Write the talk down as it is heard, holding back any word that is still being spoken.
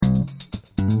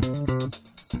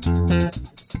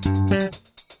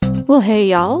Well, hey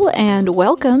y'all, and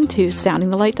welcome to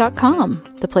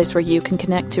SoundingTheLight.com, the place where you can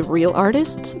connect to real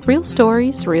artists, real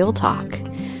stories, real talk.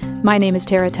 My name is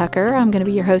Tara Tucker. I'm going to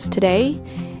be your host today,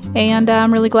 and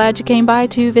I'm really glad you came by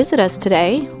to visit us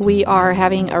today. We are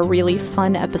having a really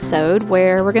fun episode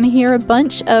where we're going to hear a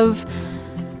bunch of,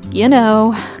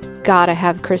 gotta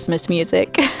have Christmas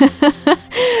music.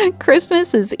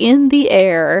 Christmas is in the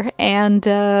air, and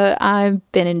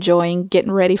I've been enjoying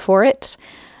getting ready for it.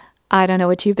 I don't know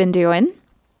what you've been doing,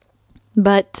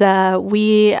 but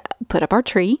we put up our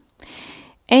tree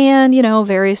and,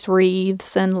 various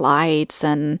wreaths and lights,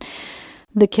 and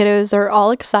the kiddos are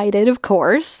all excited, of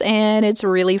course, and it's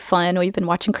really fun. We've been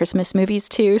watching Christmas movies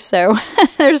too, so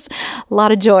there's a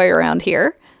lot of joy around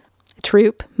here.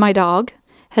 Troop, my dog,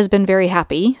 has been very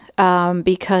happy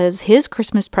because his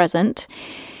Christmas present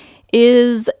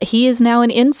is he is now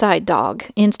an inside dog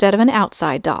instead of an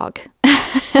outside dog.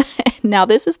 Now,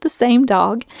 this is the same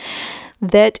dog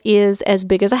that is as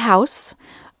big as a house,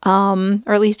 or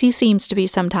at least he seems to be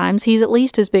sometimes. He's at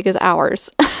least as big as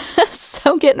ours.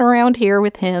 So getting around here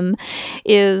with him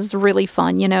is really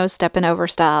fun, stepping over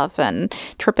stuff and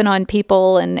tripping on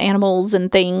people and animals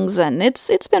and things, and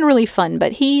it's been really fun,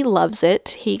 but he loves it.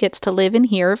 He gets to live in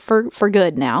here for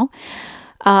good now.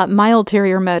 My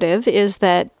ulterior motive is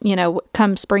that,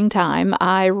 come springtime,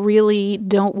 I really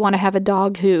don't want to have a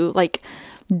dog who,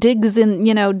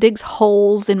 digs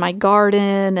holes in my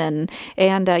garden and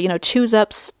chews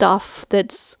up stuff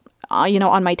that's,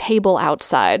 on my table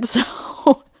outside.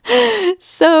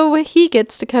 So he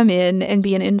gets to come in and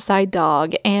be an inside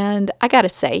dog. And I gotta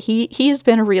say, he's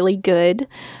been a really good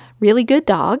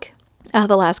dog.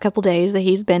 The last couple days that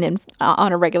he's been in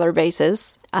on a regular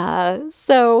basis.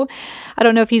 So I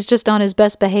don't know if he's just on his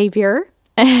best behavior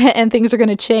and things are going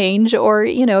to change, or,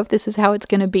 if this is how it's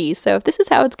going to be. So if this is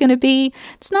how it's going to be,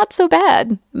 it's not so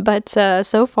bad. But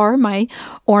so far, my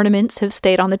ornaments have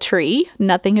stayed on the tree.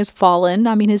 Nothing has fallen.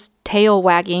 I mean, his tail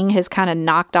wagging has kind of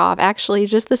knocked off. Actually,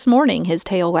 just this morning, his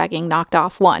tail wagging knocked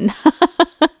off one.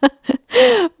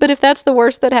 But if that's the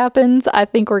worst that happens, I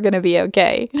think we're going to be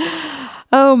okay.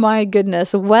 Oh my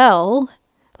goodness. Well,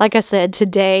 like I said,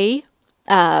 today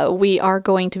we are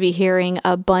going to be hearing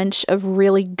a bunch of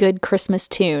really good Christmas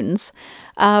tunes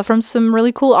from some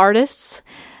really cool artists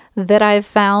that I've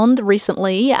found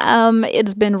recently.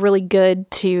 It's been really good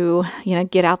to,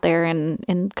 get out there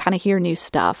and kind of hear new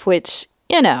stuff, which,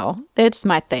 it's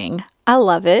my thing. I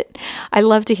love it. I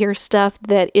love to hear stuff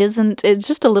that it's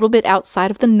just a little bit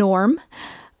outside of the norm.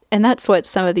 And that's what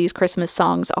some of these Christmas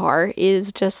songs are,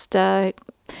 is just kind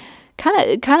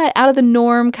of out of the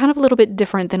norm, kind of a little bit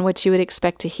different than what you would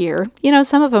expect to hear.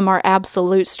 Some of them are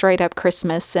absolute straight up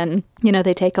Christmas, and,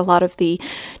 they take a lot of the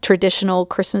traditional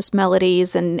Christmas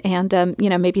melodies and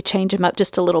maybe change them up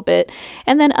just a little bit.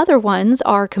 And then other ones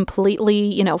are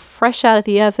completely, fresh out of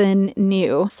the oven,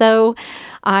 new. So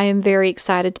I am very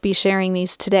excited to be sharing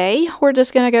these today. We're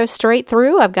just going to go straight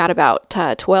through. I've got about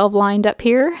 12 lined up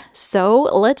here, so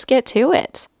let's get to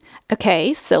it.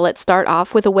 Okay, so let's start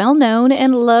off with a well-known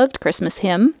and loved Christmas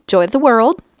hymn, Joy of the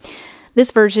World.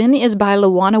 This version is by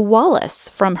Luana Wallace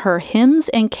from her Hymns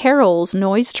and Carols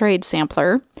Noise Trade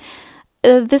sampler.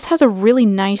 This has a really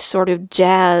nice sort of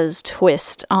jazz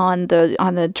twist on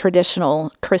the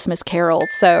traditional Christmas carol,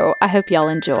 so I hope y'all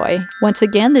enjoy. Once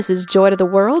again, this is Joy of the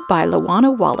World by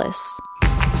Luana Wallace.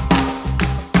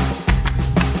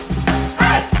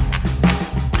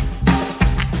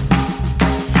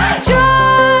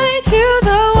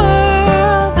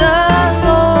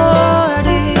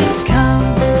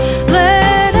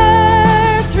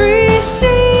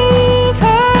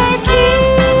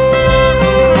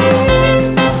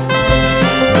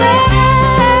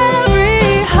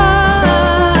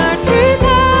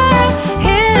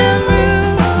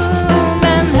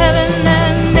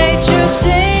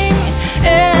 Sing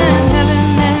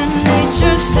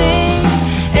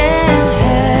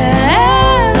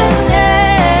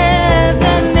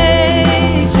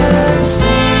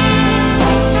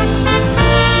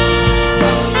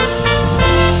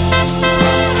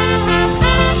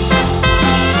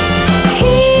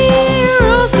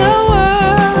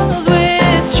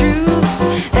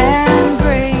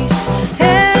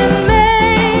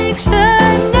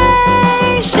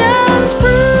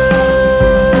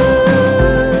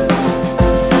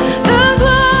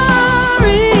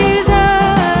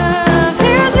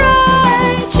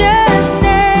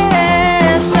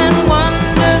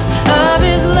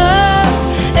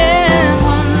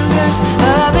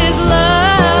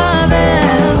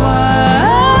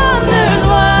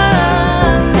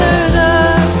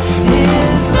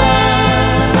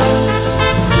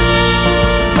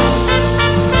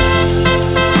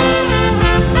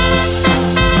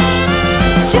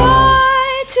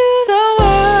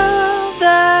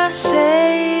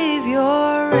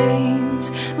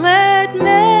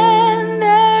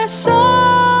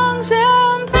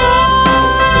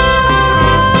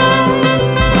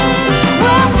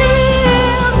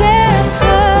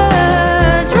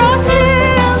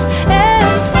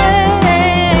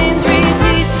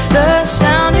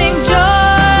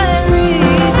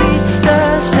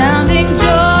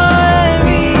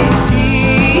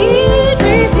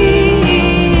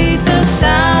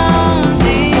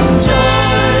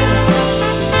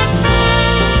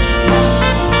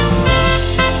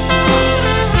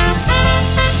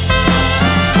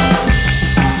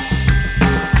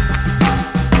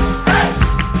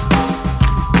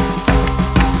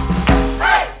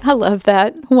I love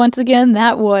that. Once again,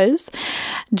 that was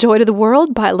Joy to the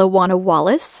World by LaWanna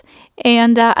Wallace.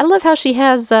 And I love how she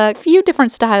has a few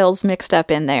different styles mixed up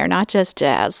in there, not just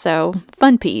jazz. So,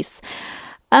 fun piece.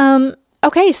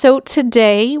 Okay, so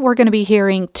today we're going to be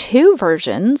hearing two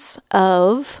versions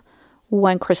of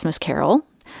One Christmas Carol,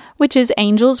 which is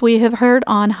Angels We Have Heard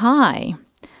on High.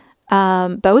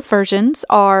 Both versions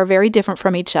are very different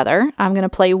from each other. I'm going to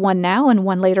play one now and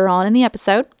one later on in the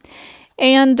episode.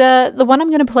 And the one I'm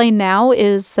going to play now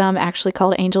is actually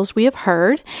called Angels We Have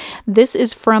Heard. This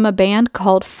is from a band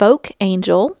called Folk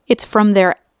Angel. It's from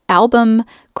their album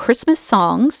Christmas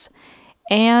Songs.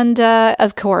 And,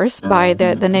 of course, by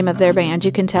the name of their band,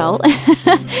 you can tell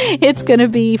it's going to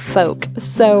be folk.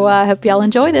 So I hope y'all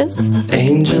enjoy this.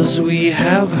 Angels we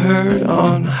have heard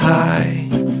on high,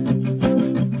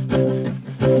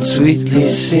 sweetly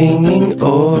singing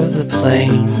o'er the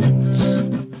plains,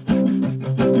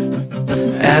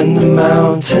 and the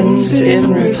mountains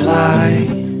in reply,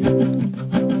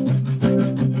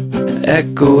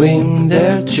 echoing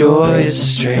their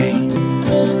joyous strains.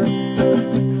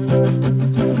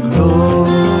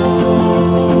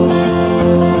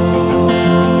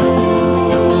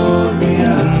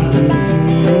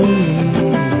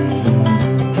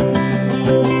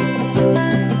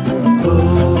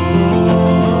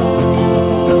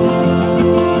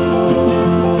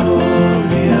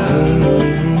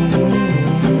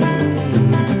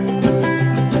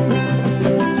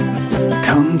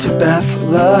 Come to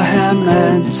Bethlehem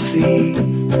and see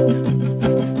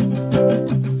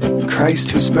Christ,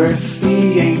 whose birth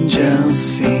the angels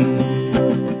sing.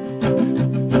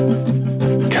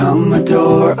 Come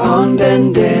adore on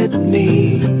bended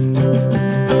knee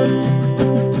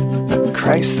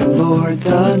Christ the Lord,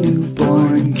 the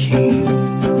newborn King.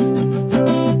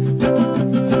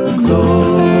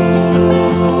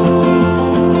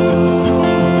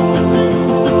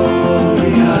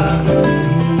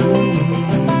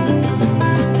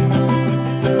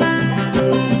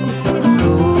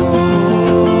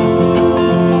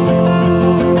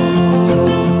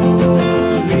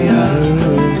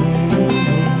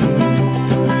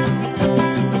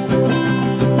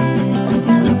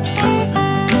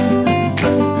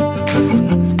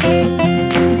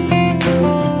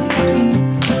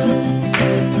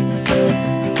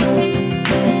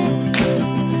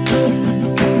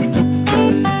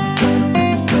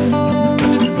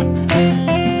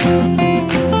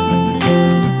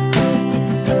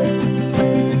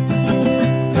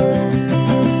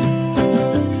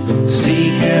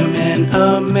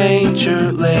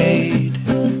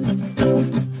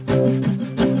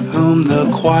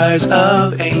 Choirs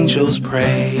of angels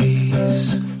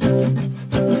praise.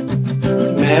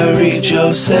 Mary,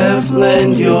 Joseph,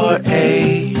 lend your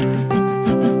aid,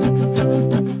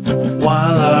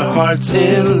 while our hearts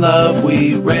in love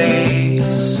we raise.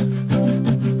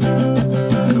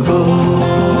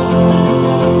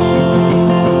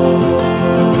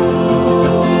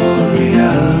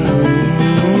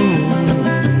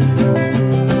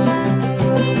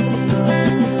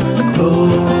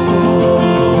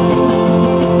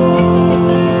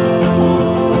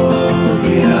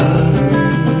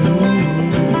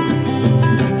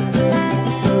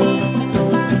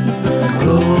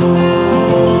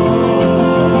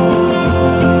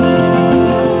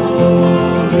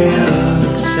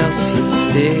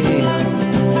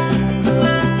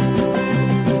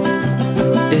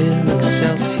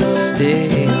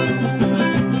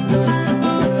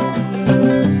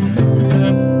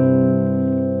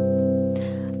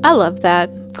 I love that.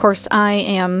 Of course, I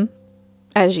am,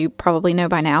 as you probably know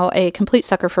by now, a complete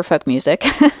sucker for folk music.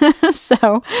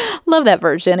 So, love that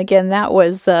version. Again, that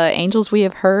was Angels We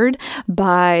Have Heard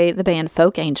by the band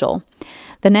Folk Angel.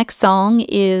 The next song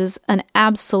is an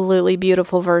absolutely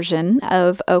beautiful version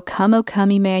of O Come,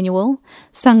 Emmanuel,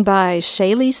 sung by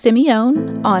Shaylee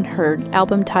Simeone on her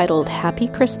album titled Happy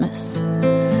Christmas.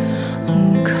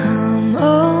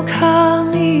 O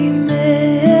come, Emmanuel,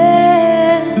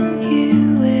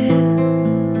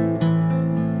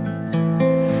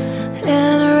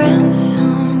 and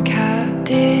ransom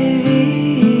captive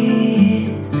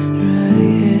Israel,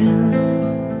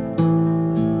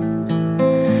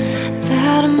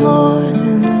 that mourns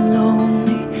in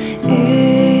lonely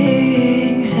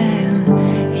exile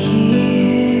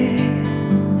here,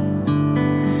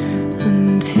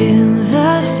 until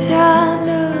the Son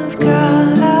of God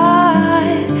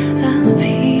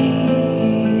appears.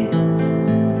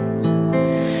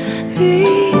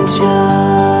 Rejoice,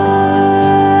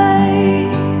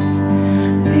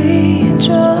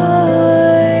 rejoice,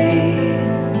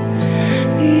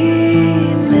 Emmanuel,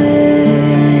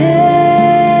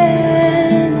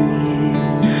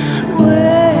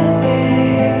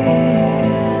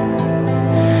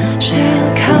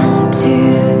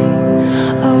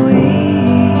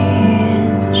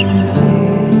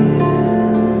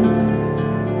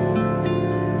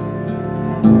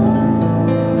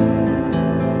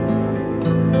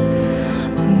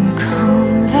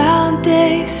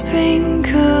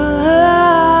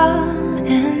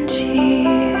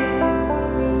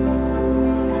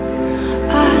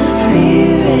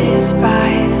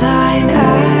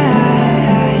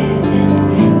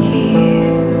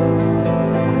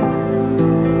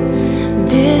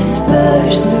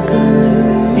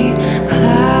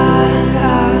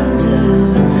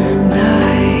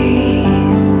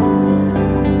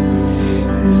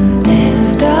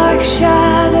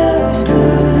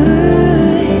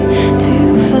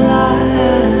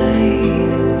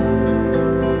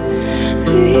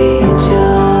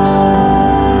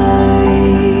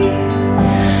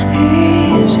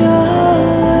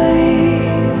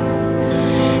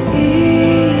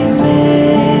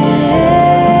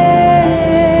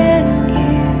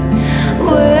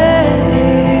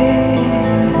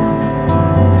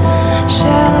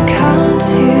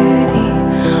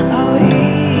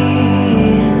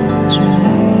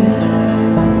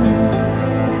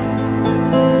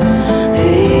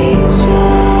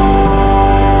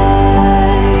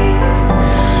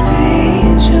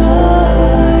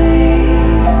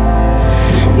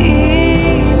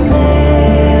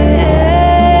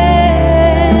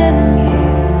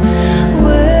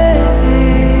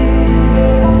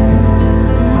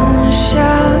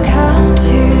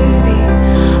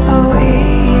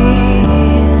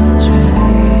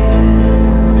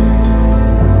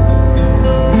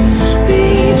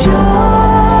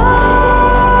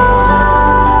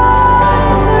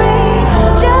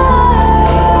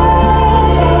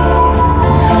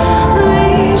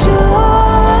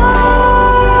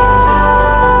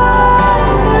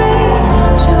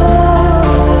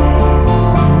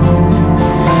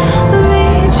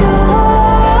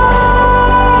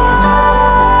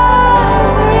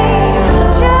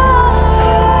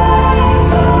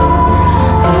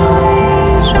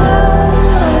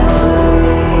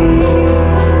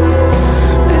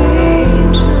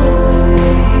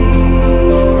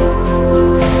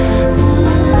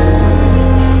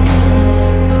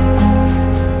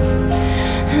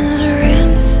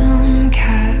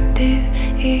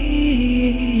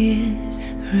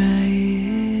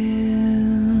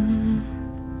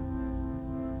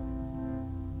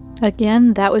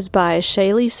 Again, that was by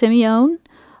Shaylee Simeone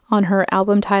on her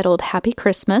album titled Happy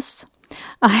Christmas.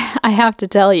 I have to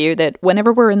tell you that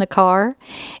whenever we're in the car,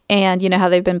 and you know how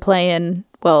they've been playing,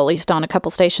 well, at least on a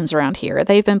couple stations around here,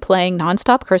 they've been playing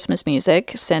nonstop Christmas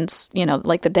music since,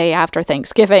 like the day after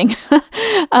Thanksgiving.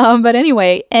 But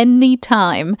anyway, any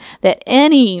time that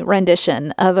any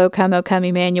rendition of O Come, O Come,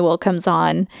 Emmanuel comes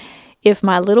on, if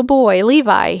my little boy,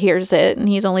 Levi, hears it, and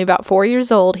he's only about 4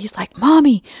 years old, he's like,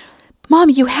 Mommy,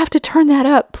 you have to turn that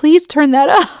up. Please turn that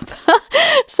up.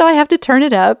 So I have to turn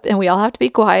it up, and we all have to be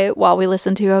quiet while we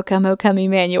listen to O Come,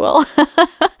 Emmanuel.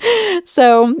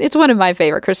 So it's one of my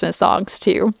favorite Christmas songs,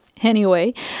 too.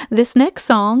 Anyway, this next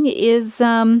song is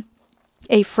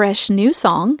a fresh new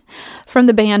song from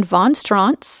the band Von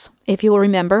Strantz. If you will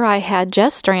remember, I had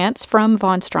Jess Strantz from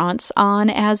Von Strantz on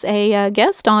as a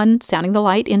guest on Sounding the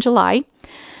Light in July.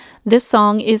 This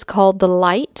song is called The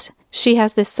Light. She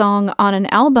has this song on an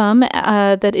album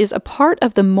that is a part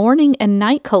of the Morning and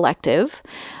Night Collective.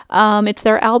 It's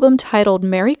their album titled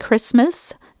Merry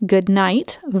Christmas, Good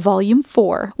Night, Volume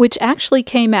 4, which actually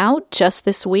came out just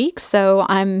this week, so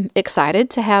I'm excited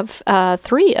to have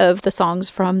 3 of the songs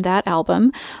from that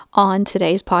album on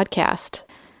today's podcast.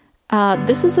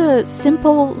 This is a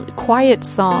simple, quiet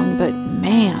song, but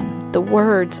man, the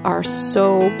words are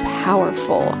so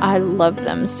powerful. I love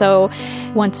them. So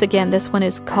once again, this one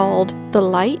is called The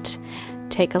Light.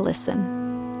 Take a listen.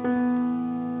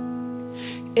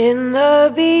 In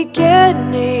the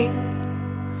beginning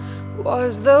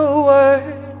was the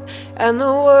Word, and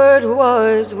the Word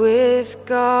was with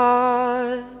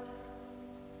God.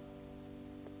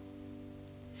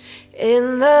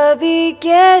 In the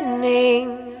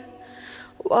beginning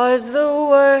was the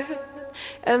Word,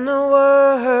 and the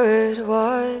Word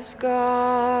was God.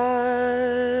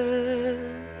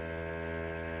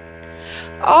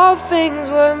 All things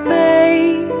were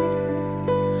made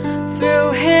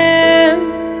through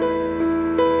Him.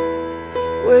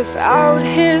 Without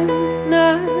Him,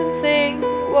 nothing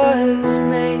was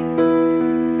made.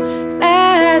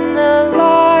 And the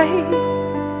light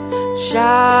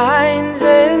shines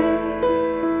in.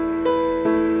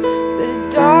 The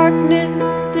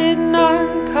darkness did not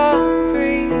comprehend.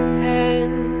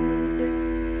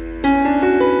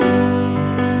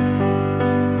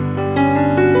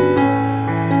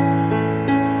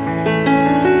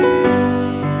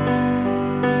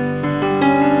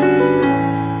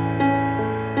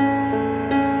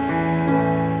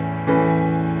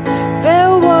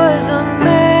 There was a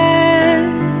man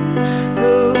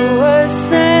who was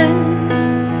sent.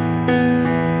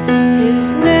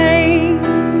 His name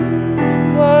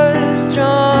was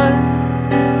John.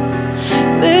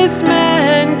 This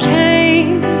man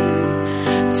came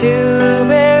to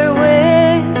bear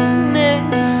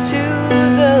witness to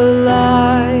the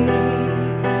light.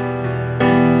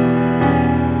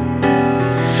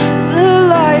 The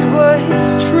light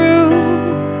was true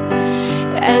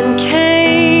and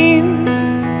came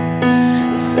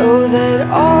so that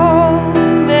all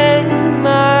men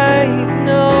might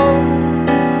know.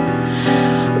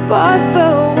 But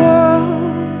the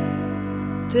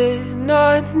world did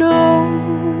not know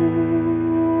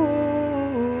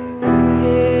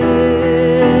Him.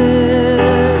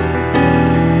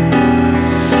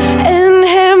 In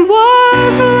Him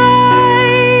was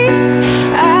life,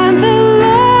 and the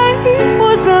life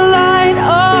was the light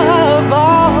of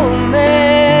all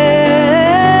men.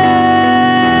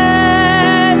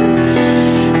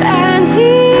 And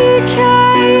He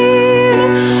came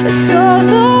so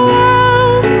the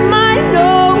world might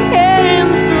know Him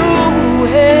through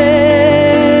Him.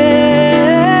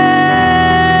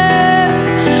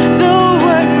 The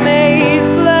Word made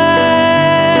flesh,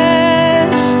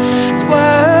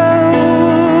 dwelt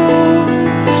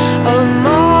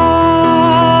amongst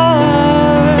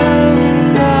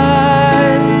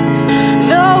us.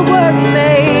 The Word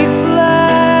made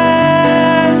flesh,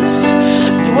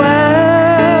 dwelt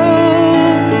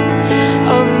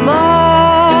amongst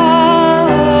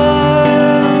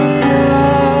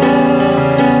us.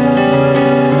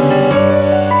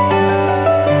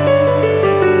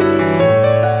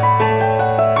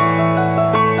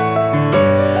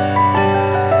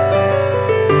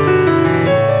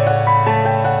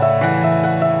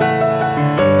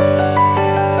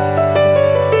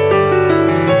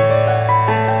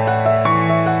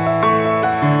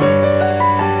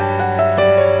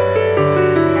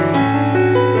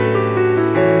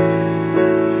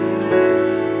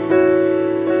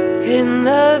 In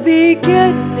the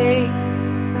beginning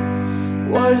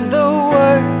was the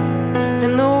Word,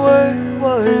 and the Word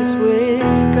was with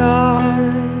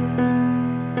God.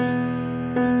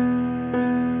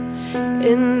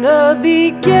 In the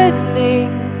beginning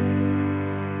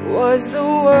was the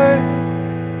Word,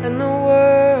 and the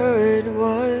Word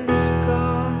was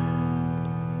God.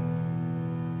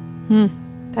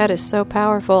 That is so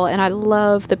powerful, and I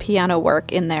love the piano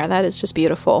work in there. That is just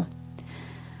beautiful.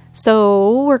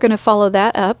 So we're going to follow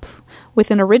that up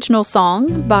with an original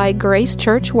song by Grace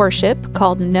Church Worship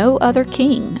called No Other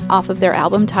King off of their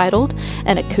album titled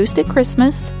An Acoustic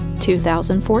Christmas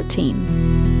 2014.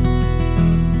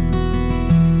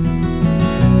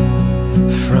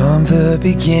 From the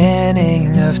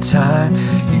beginning of time,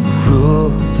 you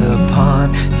ruled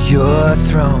upon your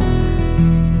throne.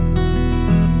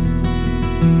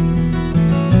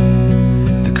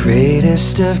 The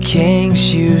greatest of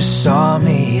kings, you saw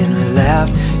me and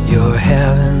left your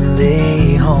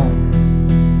heavenly home.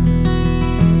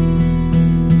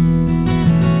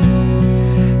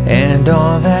 And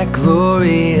on that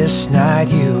glorious night,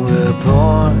 you were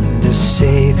born to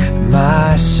save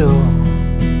my soul.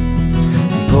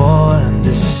 Born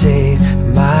to save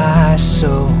my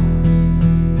soul.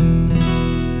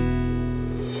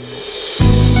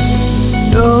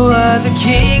 No other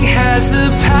king has the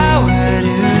power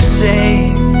to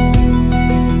save.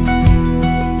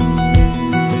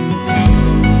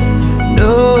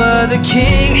 No other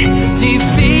king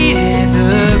defeated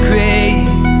the grave.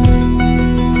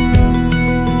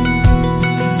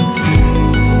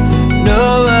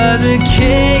 No other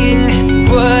king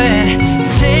would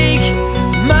take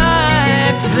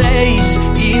my place.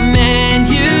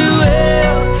 Emmanuel,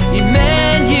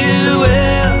 Emmanuel,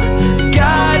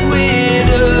 God with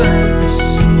us.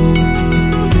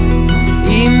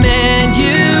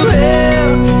 Emmanuel,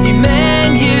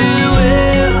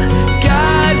 Emmanuel,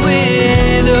 God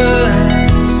with us.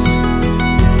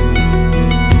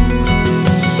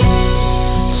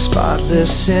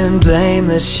 Spotless and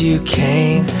blameless you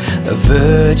came, a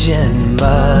virgin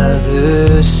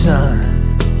mother's son.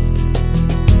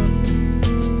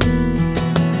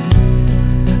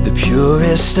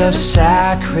 Purest of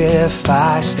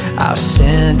sacrifice, our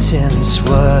sentence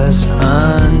was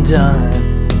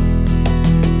undone.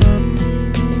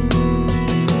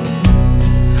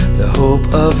 The hope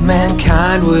of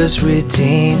mankind was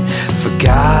redeemed, for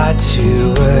God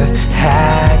to earth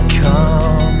had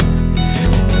come.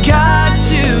 God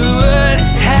to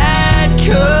earth had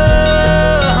come.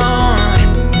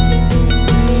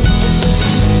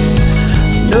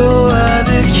 No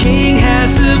other king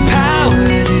has the power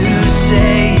to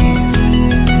save.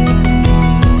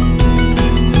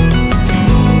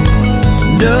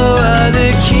 No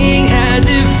other king had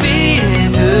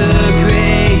defeated the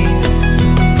grave.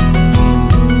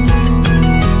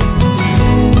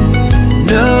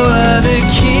 No other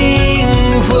king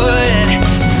would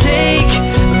take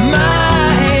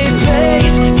my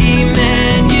place.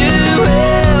 Emmanuel,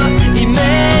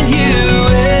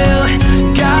 Emmanuel,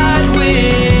 God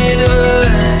with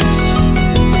us.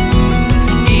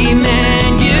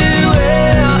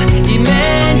 Emmanuel,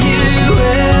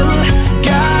 Emmanuel,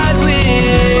 God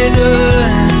with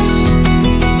us.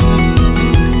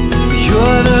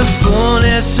 You're the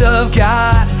fullness of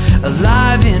God,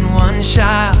 alive in one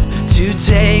child, to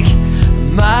take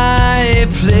my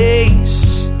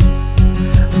place.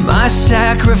 My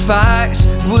sacrifice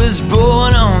was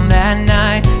born on that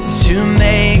night to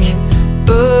make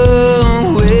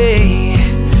a way.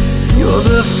 You're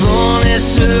the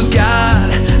fullness of God,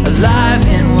 alive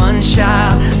in one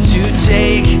child, to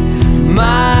take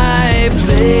my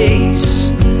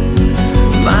place.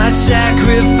 My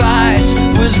sacrifice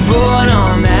was born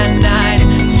on that night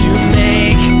to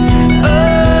make a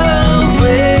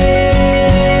way.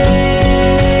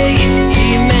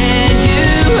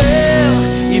 Emmanuel,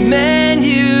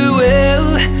 Emmanuel,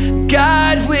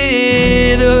 God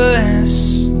with us.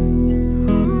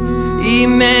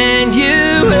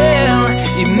 Emmanuel,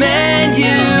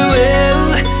 Emmanuel,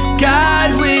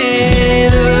 God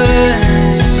with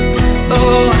us.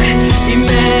 Oh,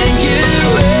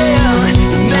 Emmanuel,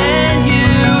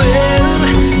 Emmanuel,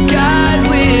 God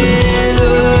with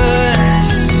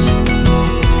us.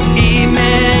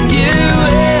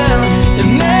 Emmanuel,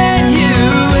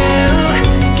 Emmanuel,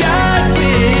 God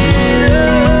with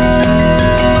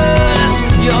us.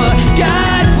 You're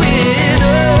God with us.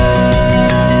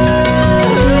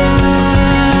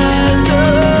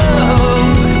 Oh,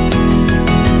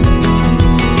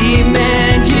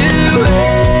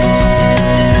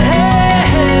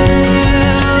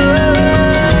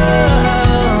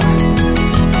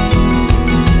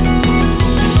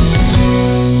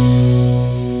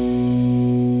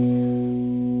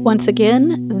 Once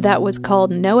again, that was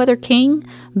called No Other King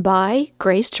by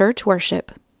Grace Church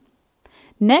Worship.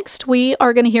 Next, we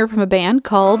are going to hear from a band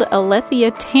called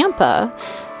Aletheia Tampa.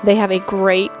 They have a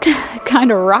great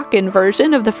kind of rockin'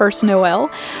 version of the first Noel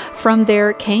from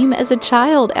their Came as a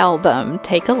Child album.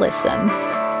 Take a listen.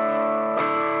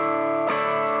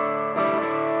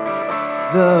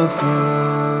 The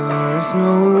first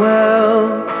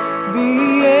Noel,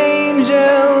 the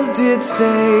angels did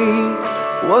say,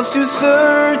 was to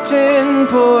certain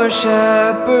poor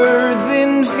shepherds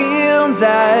in fields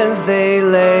as they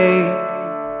lay,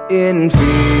 in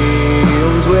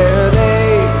fields where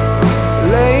they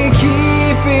lay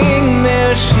keeping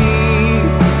their sheep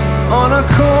on a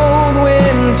cold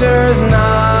winter's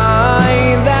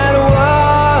night that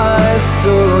was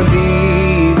so deep.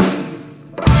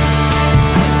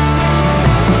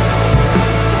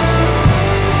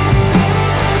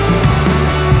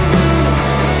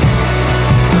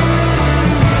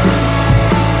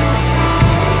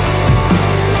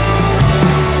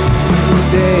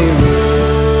 They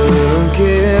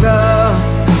looked up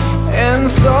and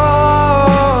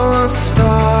saw a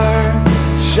star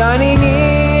shining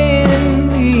in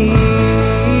the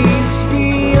east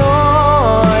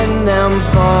beyond them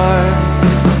far,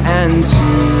 and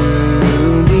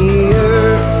to the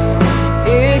earth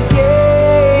it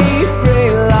gave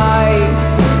great light,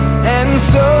 and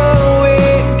so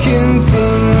it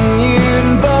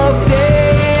continued both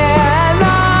day and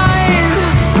night.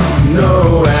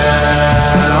 Noel,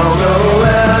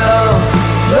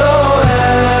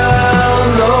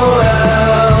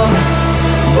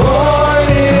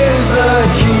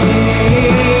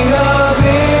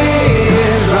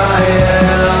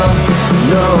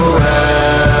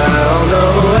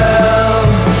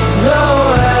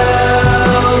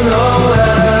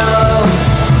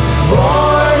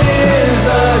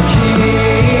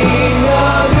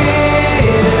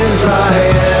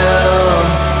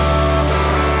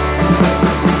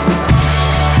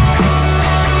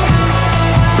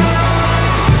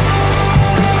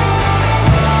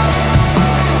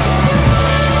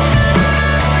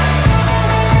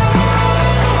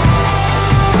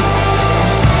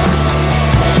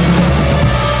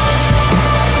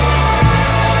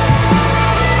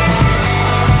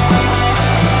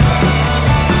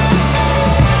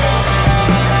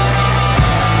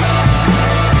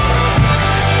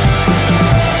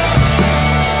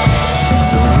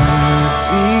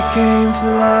 became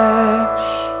flesh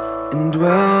and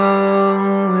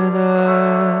dwelt with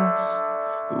us.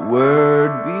 The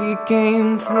Word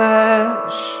became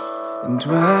flesh and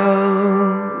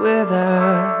dwelt with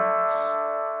us.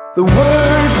 The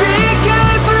Word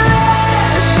became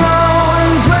flesh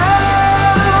and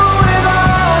dwelt with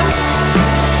us.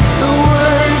 The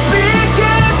Word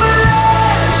became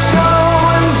flesh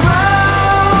and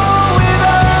dwelt with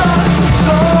us.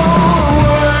 So the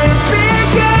Word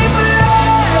became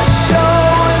flesh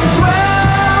and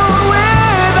dwelt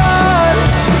with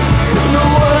us. The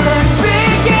Word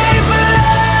became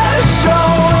flesh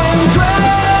and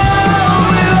dwelt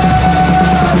with us.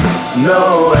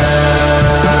 Noel.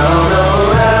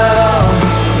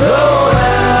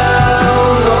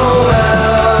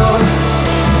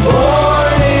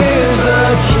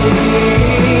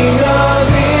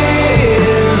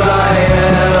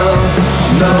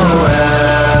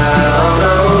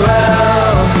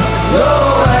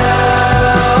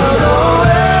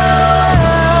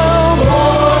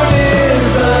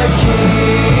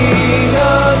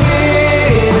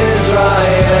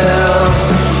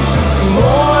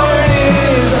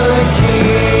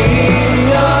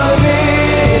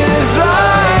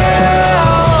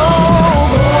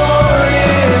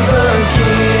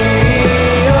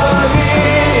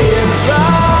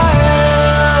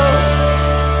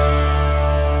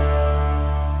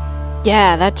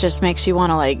 Yeah, that just makes you want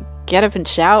to like get up and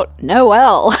shout,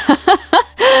 Noel.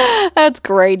 That's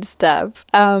great stuff.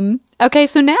 Okay,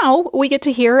 so now we get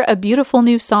to hear a beautiful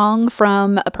new song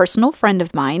from a personal friend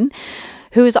of mine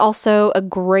who is also a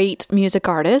great music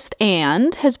artist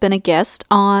and has been a guest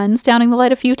on Sounding the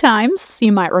Light a few times.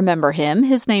 You might remember him.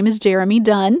 His name is Jeremy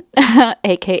Dunn,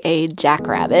 aka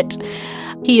Jackrabbit.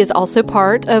 He is also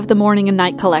part of the Morning and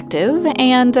Night Collective,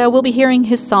 and we'll be hearing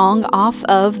his song off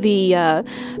of the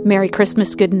Merry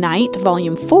Christmas Good Night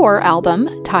Volume 4 album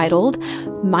titled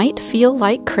Might Feel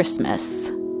Like Christmas.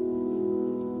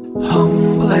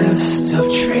 Humblest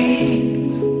of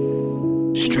trees,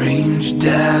 strange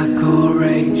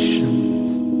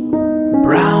decorations,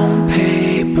 brown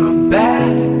paper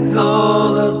bags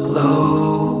all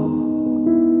aglow.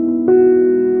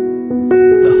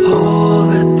 The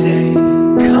holiday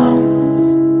comes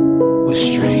with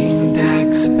strained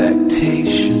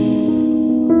expectation.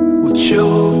 We're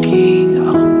choking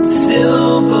on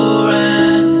silver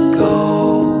and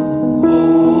gold.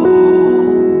 Ooh.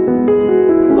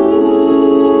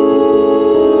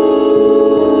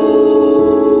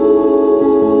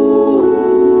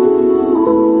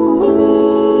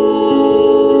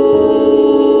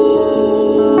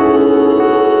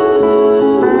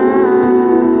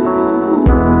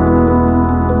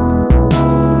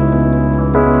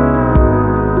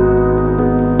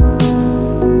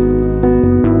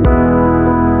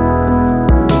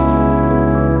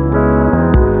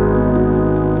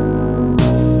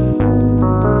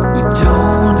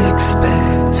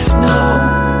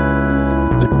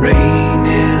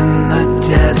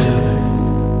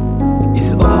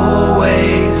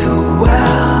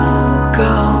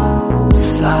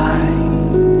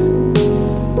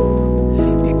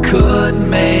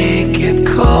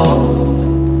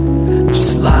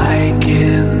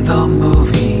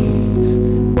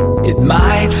 It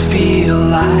might feel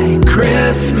like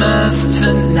Christmas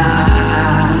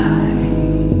tonight.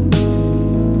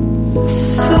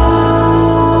 So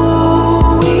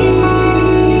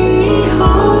we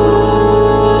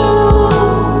hope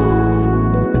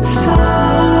something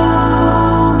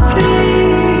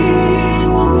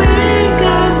will make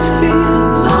us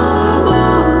feel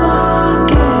normal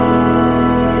again.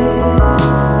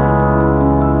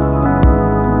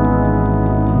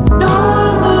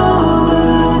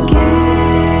 Normal again.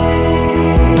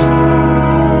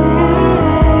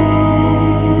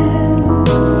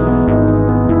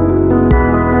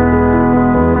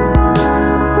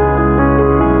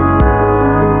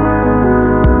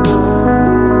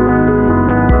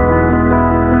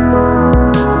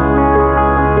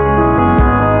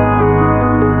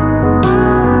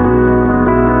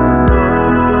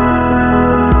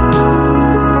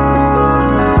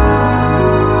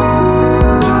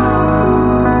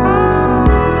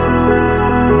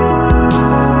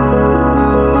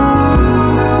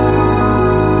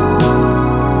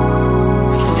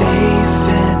 Safe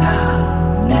in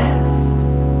a nest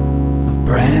of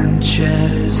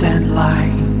branches and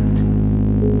light,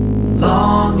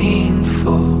 longing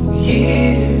for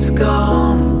years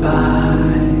gone by.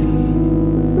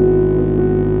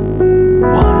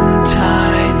 One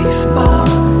tiny spark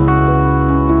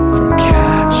from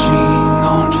catching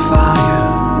on fire,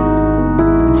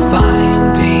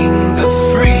 finding the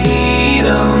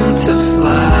freedom to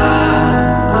fly.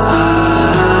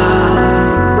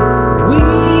 We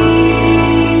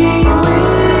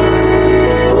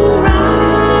will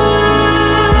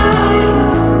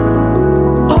rise.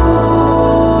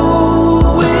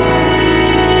 Oh,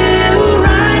 we'll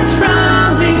rise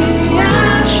from the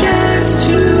ashes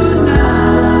tonight.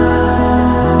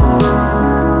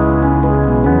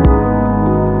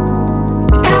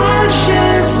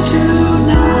 Ashes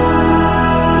tonight.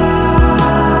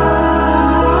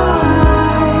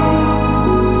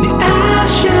 The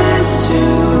ashes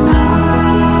tonight.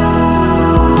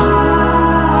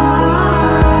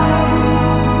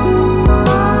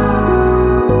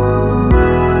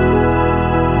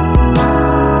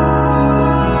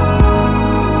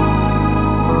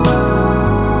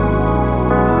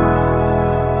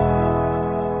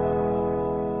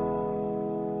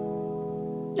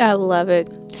 I love it.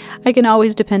 I can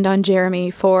always depend on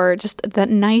Jeremy for just that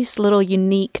nice little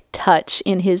unique touch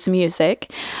in his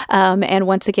music. And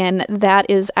once again, that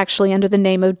is actually under the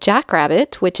name of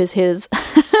Jackrabbit, which is his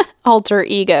alter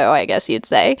ego, I guess you'd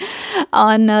say,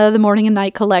 on the Morning and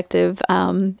Night Collective.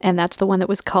 And that's the one that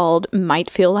was called Might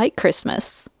Feel Like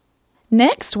Christmas.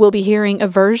 Next, we'll be hearing a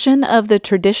version of the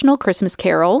traditional Christmas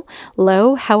carol,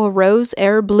 Lo, How a Rose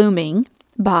E'er Blooming,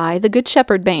 by the Good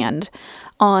Shepherd Band,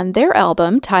 on their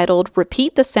album titled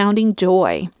Repeat the Sounding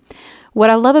Joy.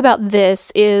 What I love about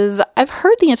this is I've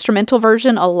heard the instrumental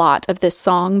version a lot of this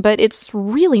song, but it's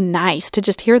really nice to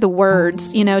just hear the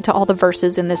words, to all the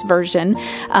verses in this version,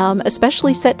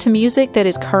 especially set to music that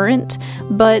is current,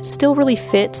 but still really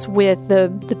fits with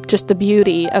just the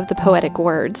beauty of the poetic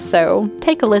words. So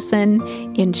take a listen,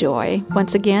 enjoy.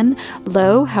 Once again,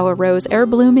 Lo, How a Rose E'er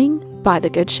Blooming by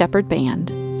the Good Shepherd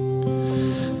Band.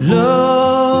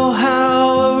 Lo,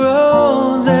 how a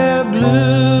rose e'er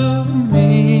blooming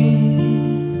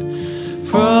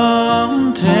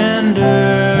from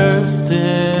tender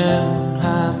stem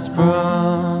has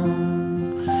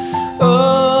sprung,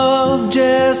 of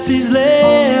Jesse's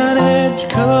lineage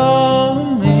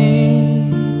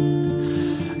coming,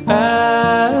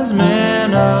 as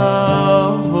men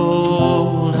of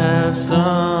old have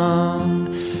sung.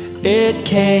 It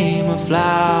came a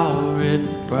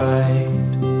floweret bright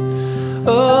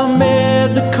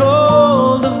amid the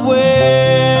cold of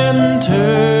winter,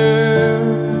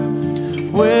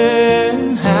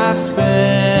 when half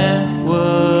spent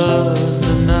was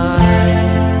the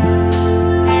night.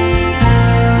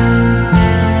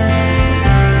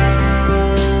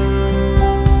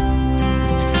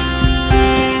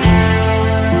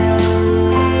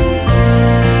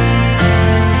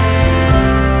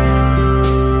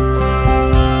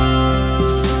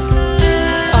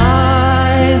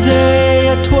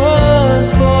 Isaiah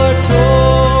 'twas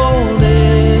foretold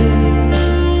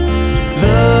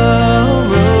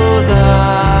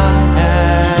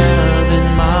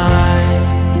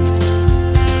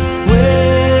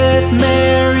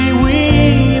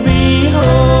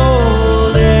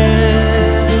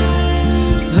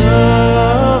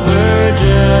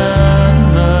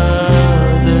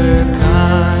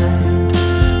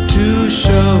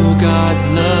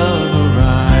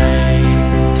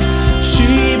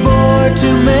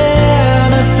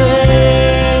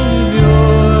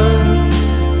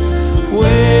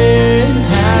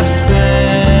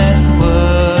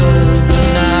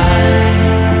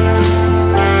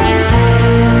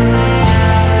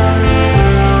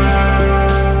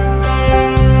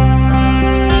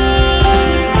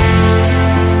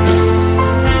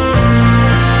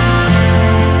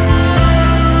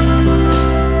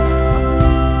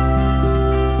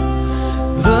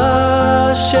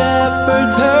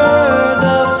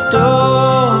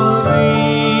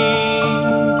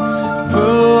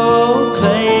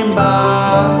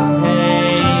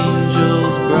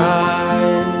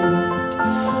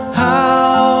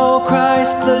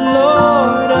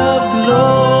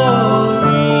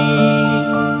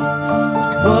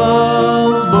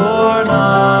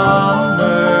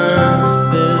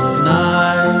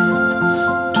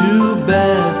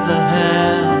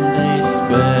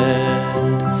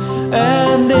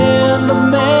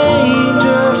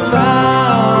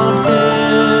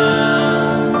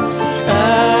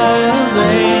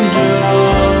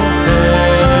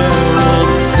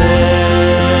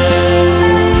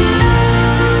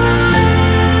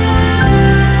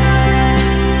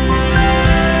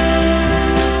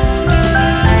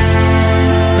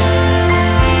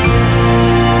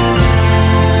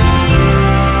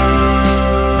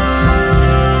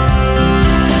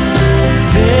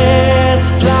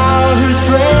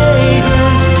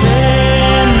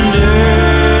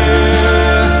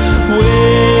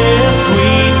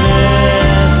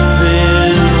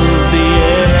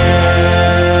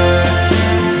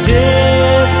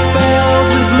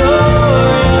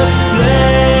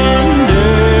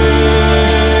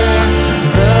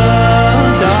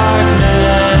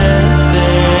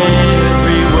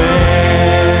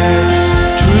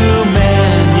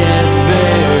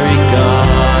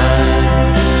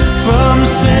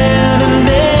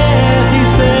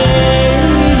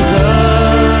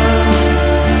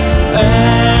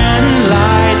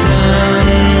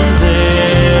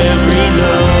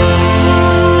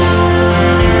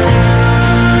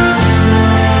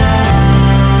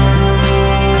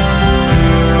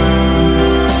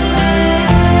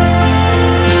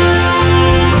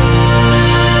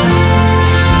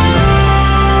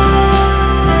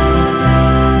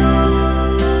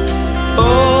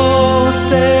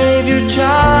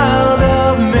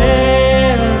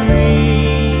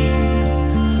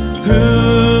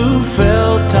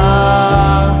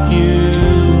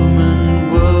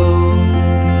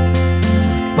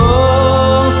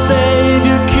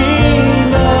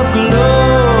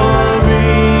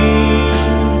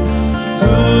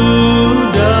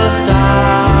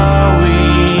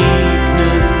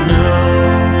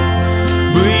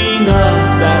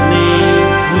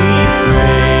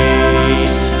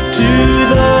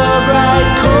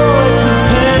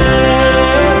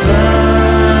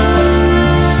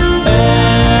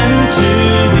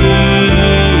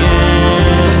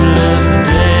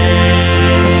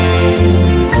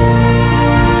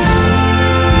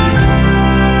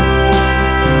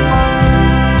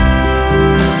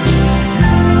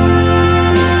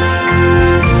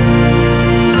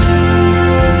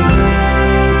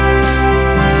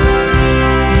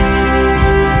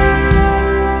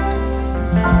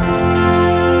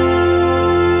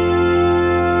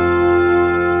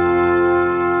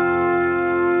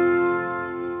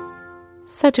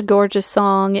Such a gorgeous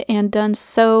song and done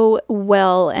so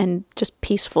well and just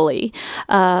peacefully.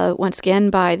 Once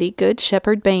again by the Good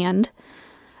Shepherd Band.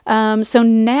 So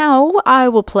now I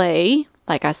will play,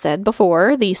 like I said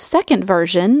before, the second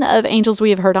version of Angels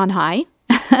We Have Heard on High.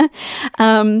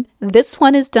 This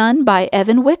one is done by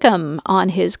Evan Wickham on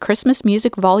his Christmas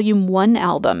Music Volume 1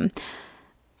 album.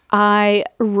 I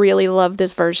really love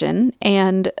this version,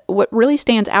 and what really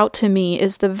stands out to me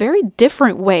is the very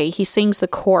different way he sings the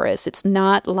chorus. It's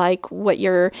not like what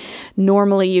you're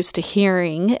normally used to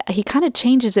hearing. He kind of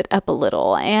changes it up a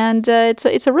little, and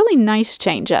it's a really nice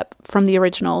change up from the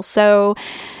original. So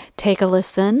take a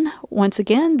listen. Once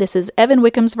again, this is Evan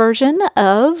Wickham's version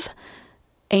of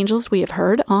Angels We Have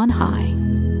Heard on High.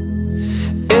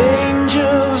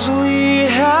 Angels we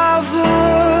have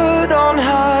heard on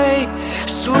high,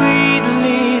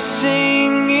 sweetly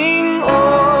singing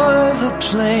o'er the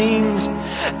plains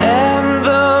and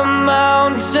the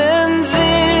mountains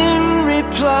in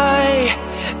reply,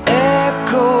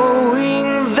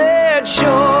 echoing their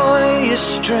joyous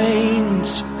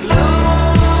strains.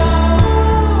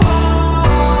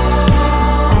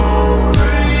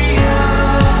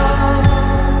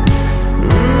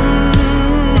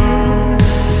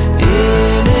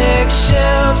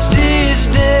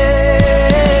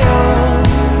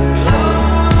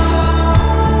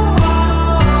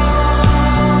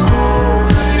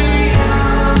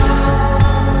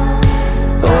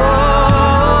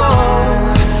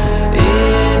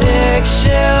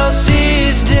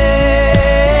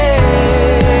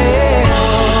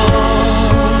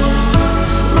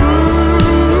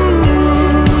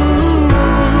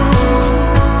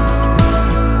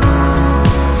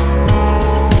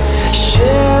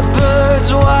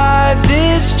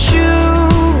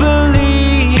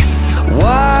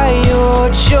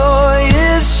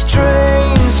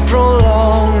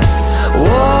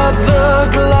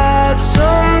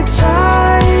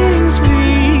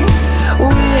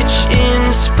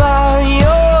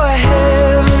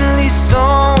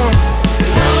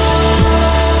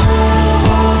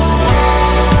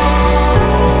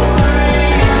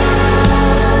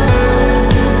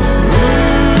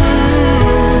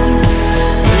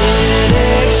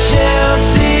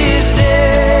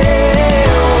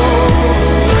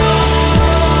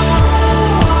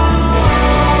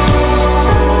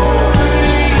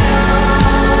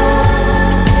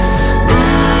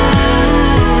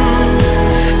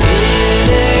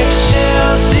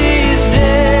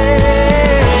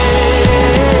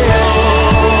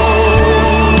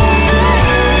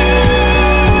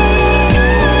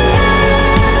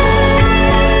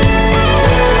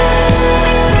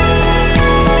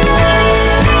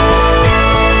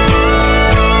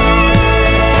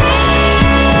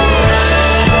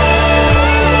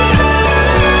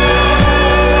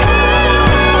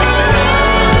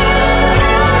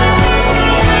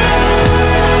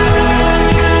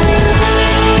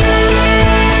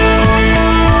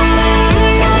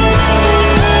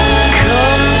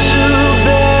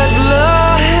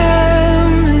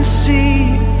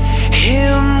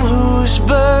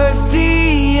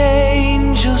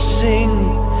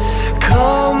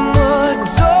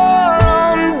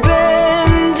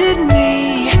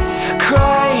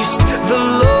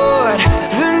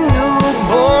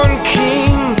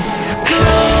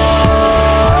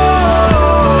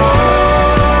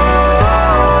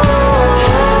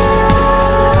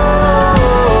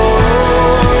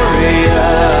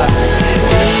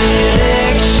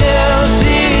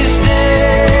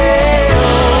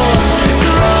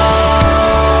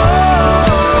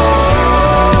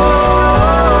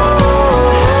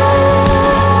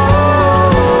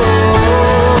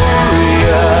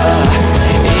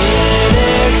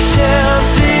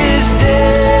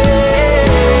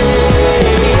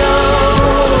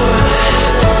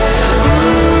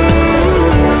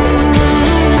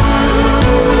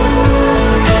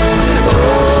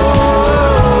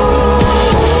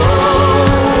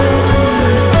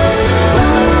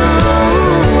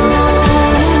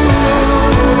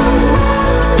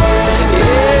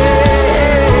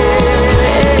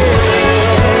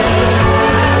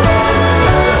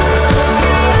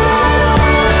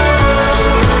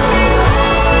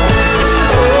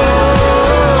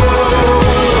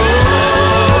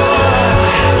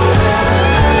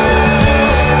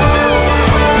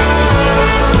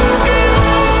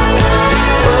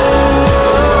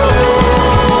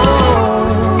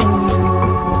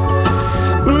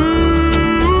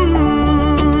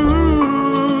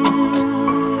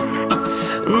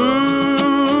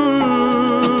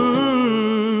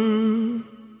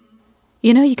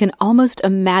 You know, you can almost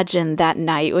imagine that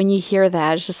night when you hear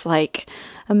that. It's just like,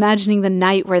 imagining the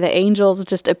night where the angels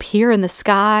just appear in the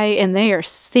sky and they are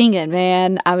singing,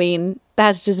 man. I mean,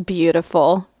 that's just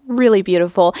beautiful. Really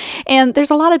beautiful. And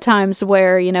there's a lot of times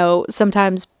where, you know,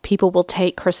 sometimes people will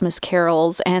take Christmas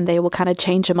carols and they will kind of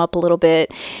change them up a little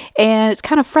bit. And it's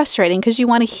kind of frustrating because you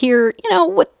want to hear, you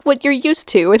know, what you're used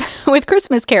to with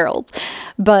Christmas carols.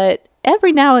 But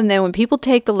every now and then when people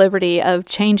take the liberty of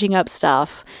changing up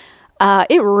stuff,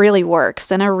 it really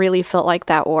works, and I really felt like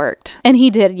that worked. And he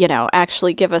did, you know,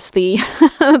 actually give us the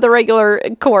the regular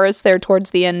chorus there towards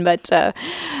the end,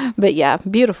 but yeah,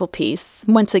 beautiful piece.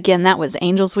 Once again, that was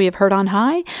Angels We Have Heard on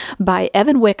High by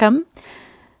Evan Wickham.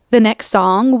 The next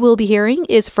song we'll be hearing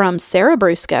is from Sarah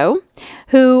Brusco,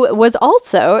 who was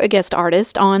also a guest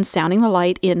artist on Sounding the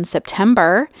Light in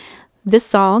September. This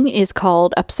song is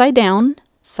called Upside Down,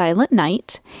 Silent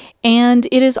Night, and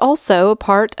it is also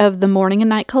part of the Morning and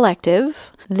Night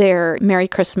Collective, their Merry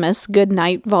Christmas, Good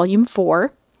Night Volume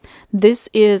 4. This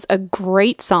is a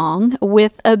great song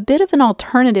with a bit of an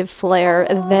alternative flair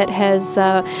that has,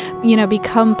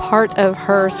 become part of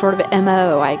her sort of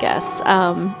MO, I guess.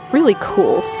 Really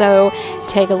cool. So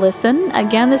take a listen.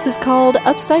 Again, this is called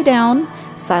Upside Down,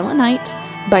 Silent Night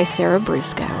by Sarah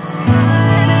Brusco.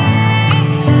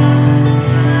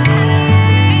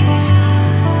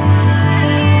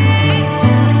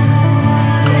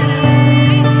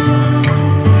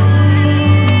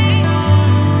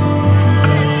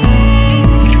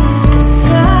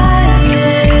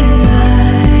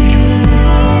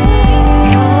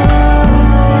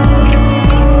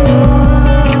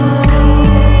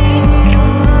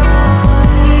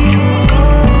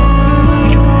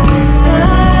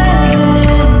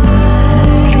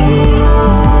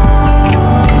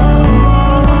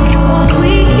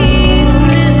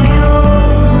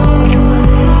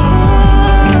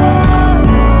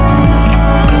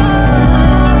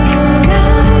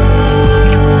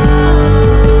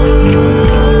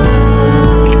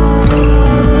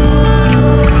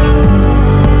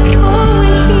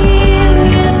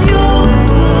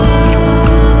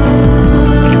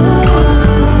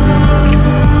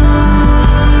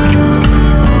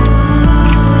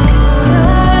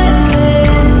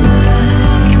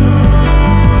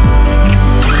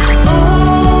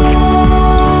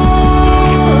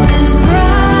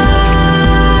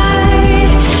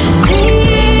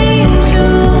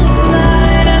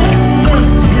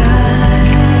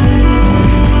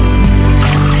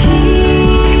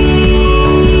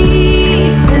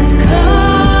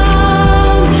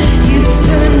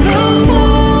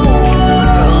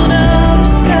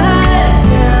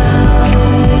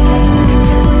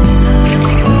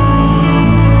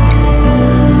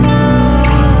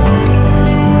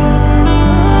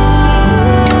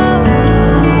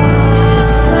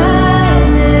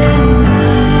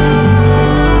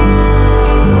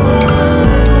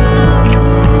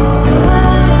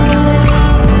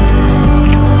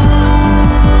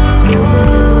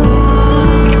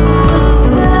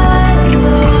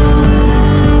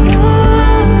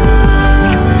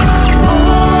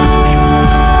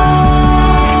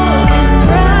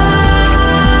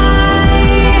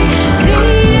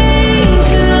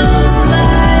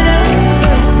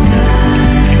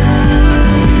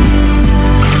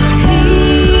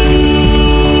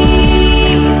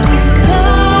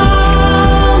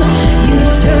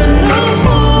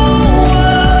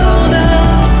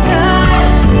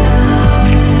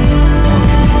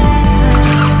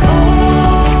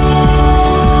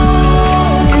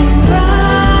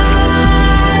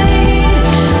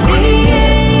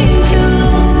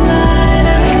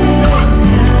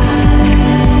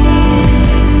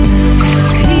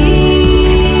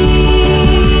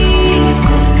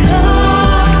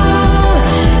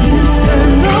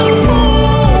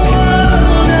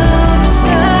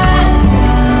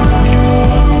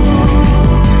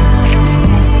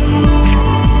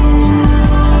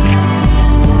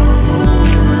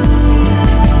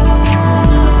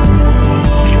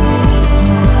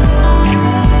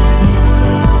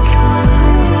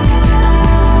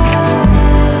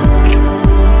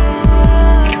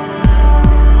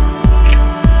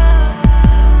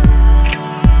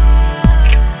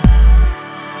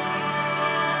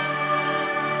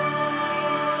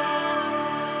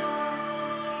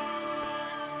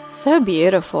 So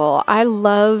beautiful. I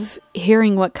love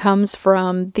hearing what comes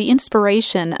from the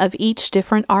inspiration of each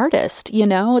different artist. You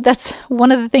know, that's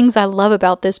one of the things I love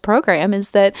about this program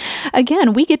is that,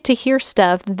 again, we get to hear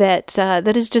stuff that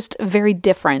is just very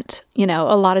different, you know,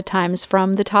 a lot of times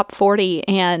from the top 40.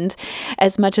 And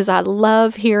as much as I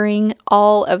love hearing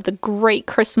all of the great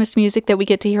Christmas music that we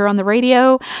get to hear on the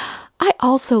radio, I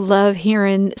also love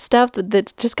hearing stuff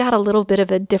that's just got a little bit of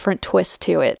a different twist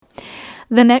to it.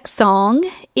 The next song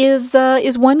is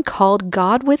one called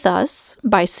God With Us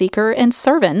by Seeker and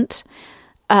Servant.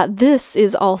 This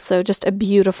is also just a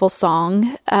beautiful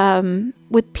song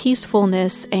with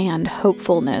peacefulness and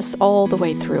hopefulness all the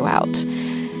way throughout.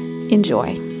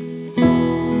 Enjoy.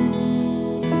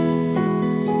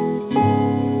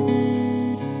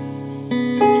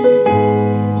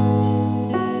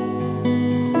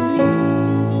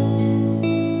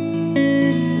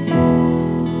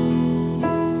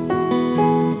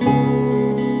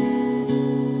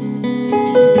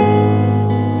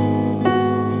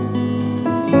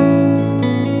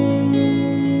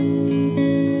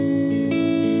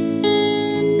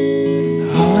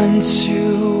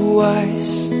 Unto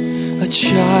us a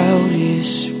child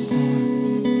is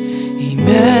born,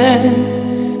 Emmanuel.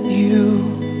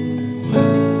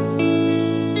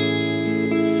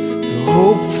 The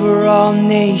hope for all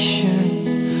nations,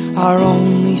 our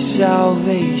only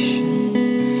salvation,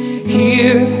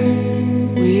 here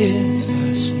with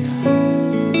us now.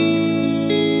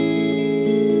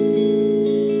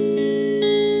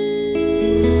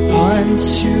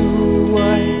 Unto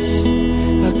us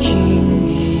a King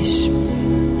is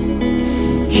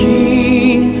born,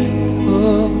 King of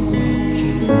all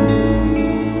kings,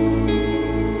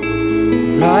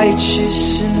 righteous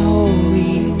and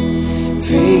holy,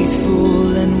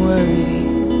 faithful and worthy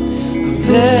of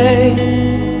everything.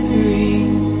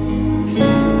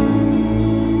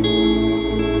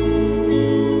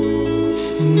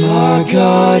 And our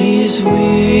God is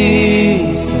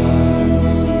with us,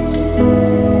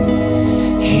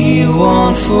 He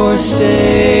won't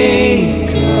forsake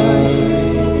us.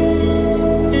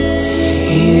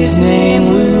 His name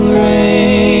will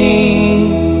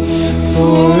reign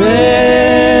forevermore.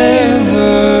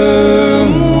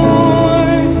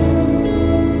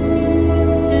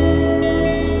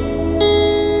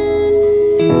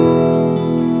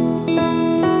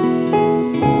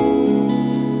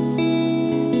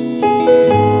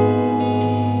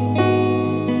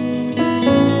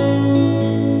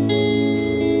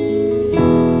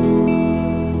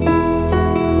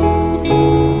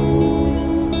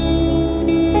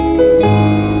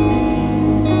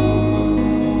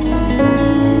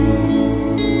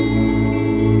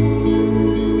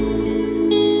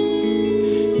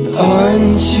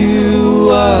 Unto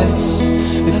us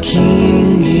a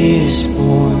King is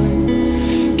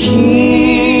born,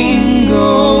 King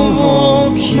of all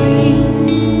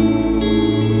kings,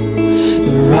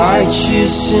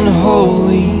 righteous and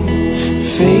holy,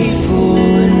 faithful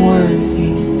and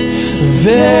worthy of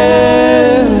everything.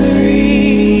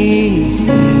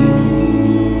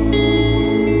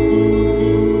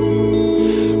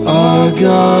 Our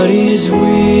God is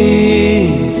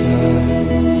with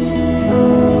us,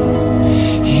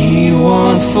 He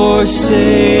won't forsake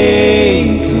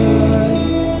us.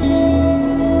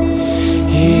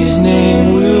 His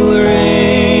name will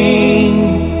reign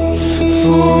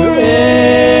forevermore.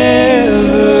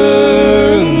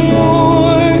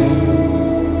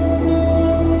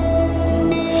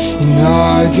 And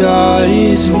our God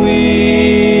is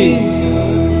with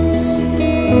us,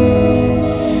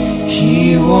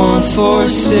 He won't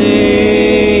forsake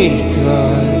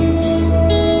us.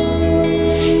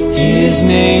 His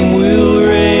name will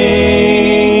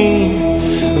reign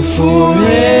forevermore.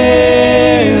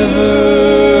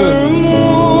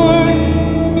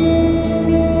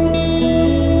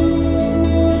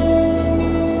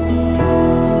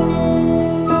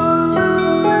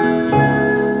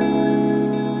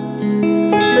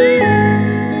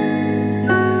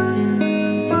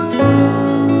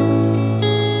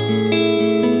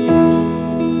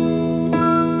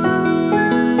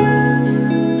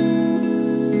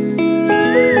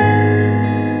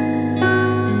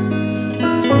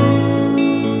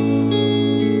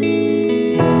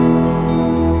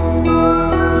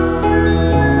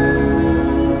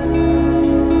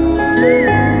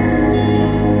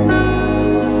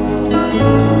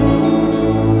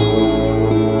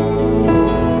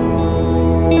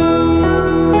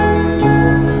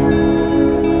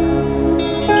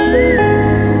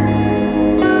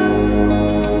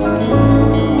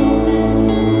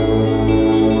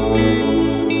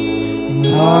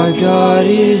 Our God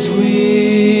is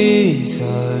with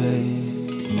us,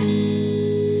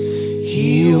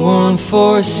 He won't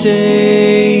forsake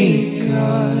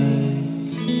us.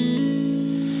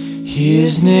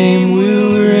 His name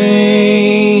will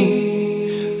reign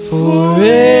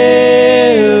forevermore.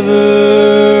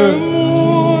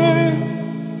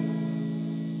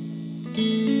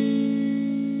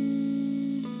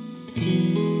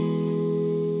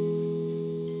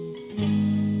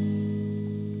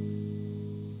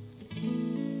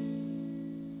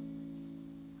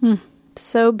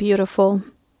 So beautiful.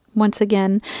 Once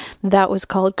again, that was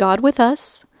called God With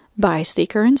Us by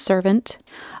Seeker and Servant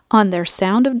on their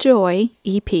Sound of Joy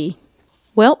EP.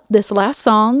 Well, this last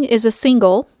song is a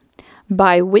single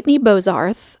by Whitney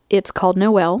Bozarth. It's called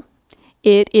Noel.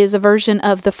 It is a version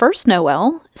of the first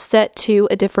Noel set to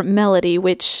a different melody,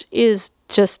 which is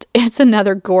it's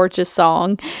another gorgeous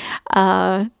song.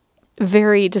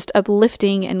 Very just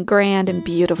uplifting and grand and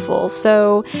beautiful.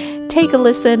 So take a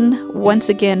listen. Once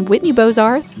again, Whitney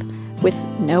Bozarth with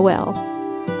Noel.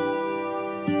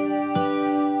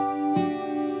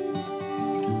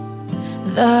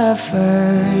 The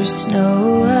first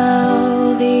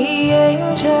Noel, the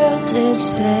angel did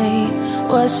say,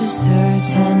 was for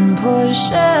certain poor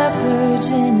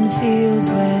shepherds in fields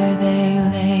where they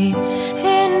lay,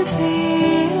 in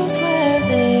fields where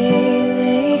they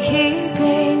lay,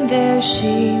 keeping their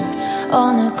sheep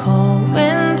on a cold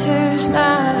winter's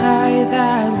night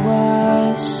that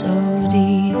was so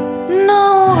deep.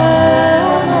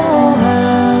 Noel,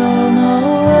 Noel,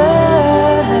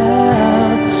 Noel,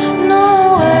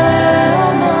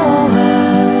 Noel, Noel, Noel,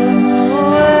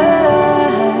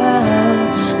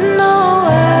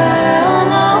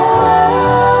 Noel, Noel.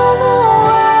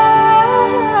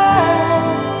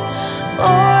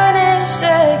 Born is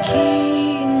the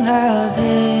King of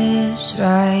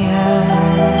Israel.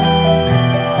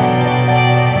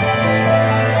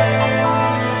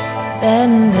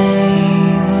 Then they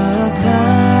looked up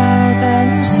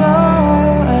and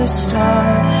saw a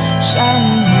star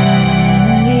shining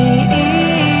in the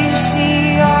east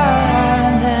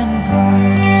beyond and far.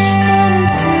 And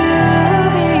to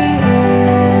the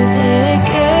earth it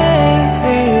gave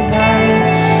great light,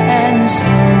 and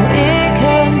so it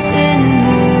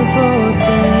continued both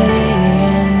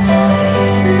day and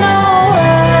night.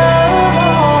 Noel,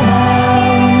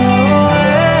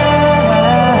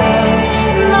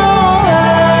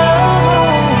 Noel,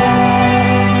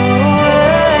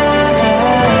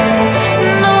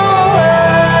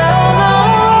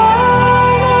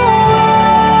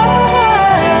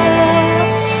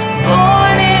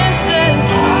 born is the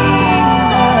King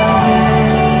of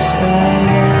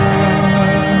Israel.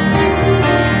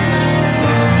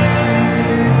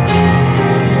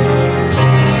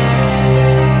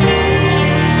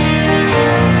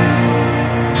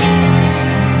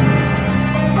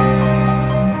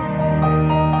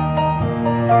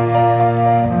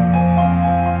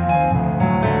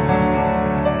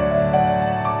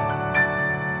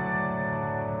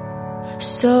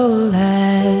 So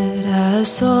let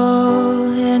us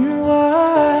all in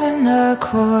one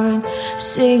accord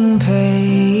sing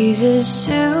praises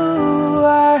to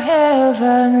our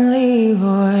heavenly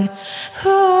Lord,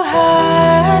 who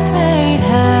hath made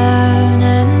heaven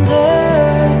and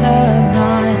earth of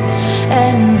naught,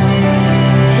 and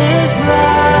with his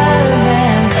love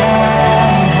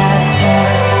mankind hath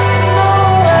brought.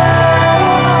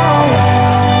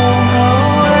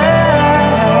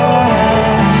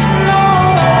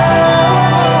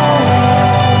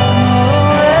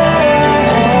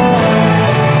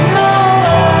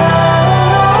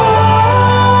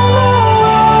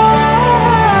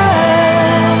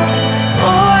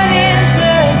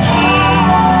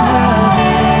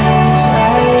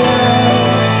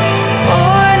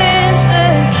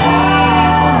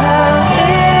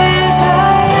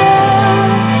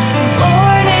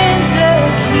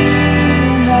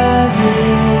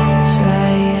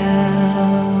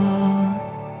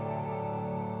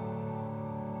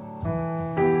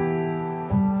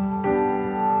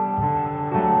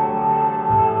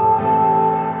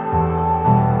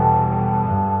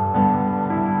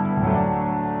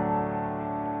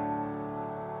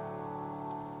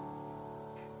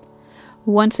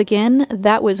 Once again,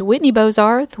 that was Whitney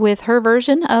Bozarth with her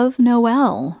version of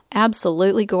Noel.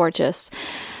 Absolutely gorgeous.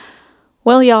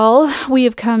 Well, y'all, we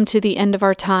have come to the end of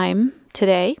our time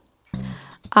today.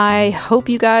 I hope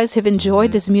you guys have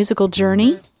enjoyed this musical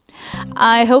journey.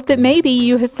 I hope that maybe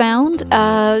you have found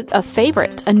a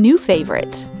favorite, a new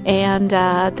favorite. And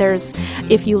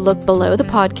if you look below the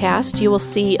podcast, you will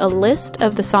see a list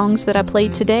of the songs that I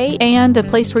played today and a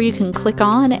place where you can click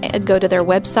on and go to their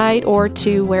website or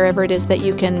to wherever it is that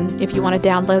you can, if you want to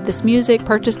download this music,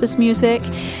 purchase this music,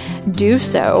 do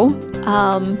so.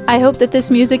 I hope that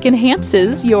this music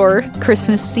enhances your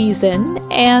Christmas season,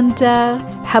 and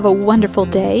have a wonderful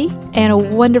day and a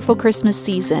wonderful Christmas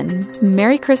season.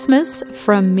 Merry Christmas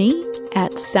from me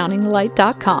at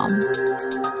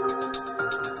soundinglight.com.